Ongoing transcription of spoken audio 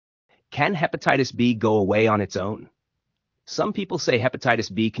Can hepatitis B go away on its own? Some people say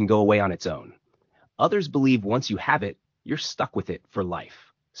hepatitis B can go away on its own. Others believe once you have it, you're stuck with it for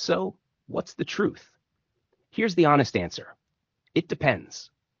life. So, what's the truth? Here's the honest answer. It depends.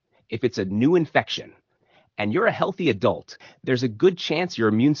 If it's a new infection, and you're a healthy adult, there's a good chance your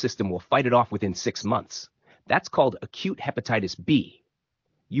immune system will fight it off within 6 months. That's called acute hepatitis B.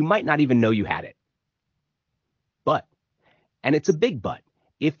 You might not even know you had it. But, and it's a big but,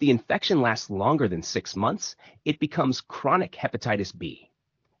 if the infection lasts longer than 6 months, it becomes chronic hepatitis B.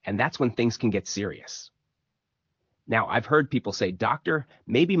 And that's when things can get serious. Now, I've heard people say, "Doctor,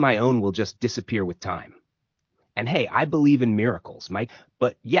 maybe my own will just disappear with time." And hey, I believe in miracles, Mike.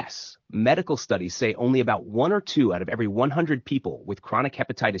 But yes, medical studies say only about 1 or 2 out of every 100 people with chronic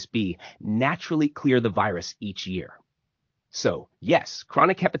hepatitis B naturally clear the virus each year. So yes,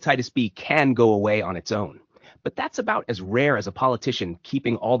 chronic hepatitis B can go away on its own, but that's about as rare as a politician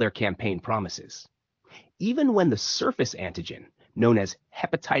keeping all their campaign promises. Even when the surface antigen, known as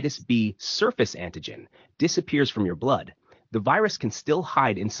hepatitis B surface antigen, disappears from your blood, the virus can still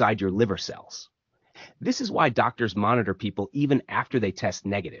hide inside your liver cells. This is why doctors monitor people even after they test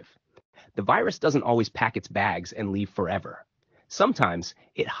negative. The virus doesn't always pack its bags and leave forever. Sometimes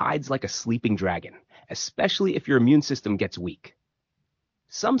it hides like a sleeping dragon, especially if your immune system gets weak.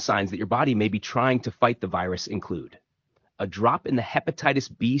 Some signs that your body may be trying to fight the virus include a drop in the hepatitis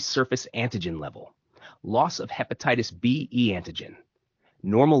B surface antigen level, loss of hepatitis B E antigen,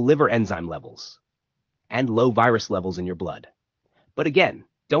 normal liver enzyme levels, and low virus levels in your blood. But again,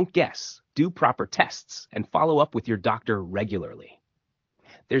 don't guess. Do proper tests and follow up with your doctor regularly.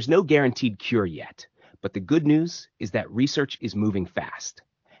 There's no guaranteed cure yet, but the good news is that research is moving fast.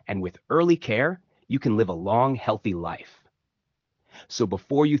 And with early care, you can live a long, healthy life. So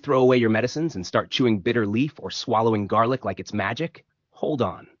before you throw away your medicines and start chewing bitter leaf or swallowing garlic like it's magic, hold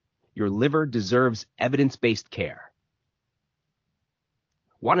on. Your liver deserves evidence-based care.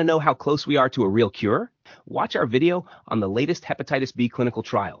 Want to know how close we are to a real cure? Watch our video on the latest hepatitis B clinical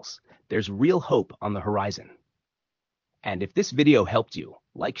trials. There's real hope on the horizon. And if this video helped you,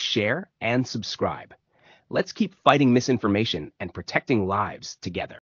 like, share, and subscribe. Let's keep fighting misinformation and protecting lives together.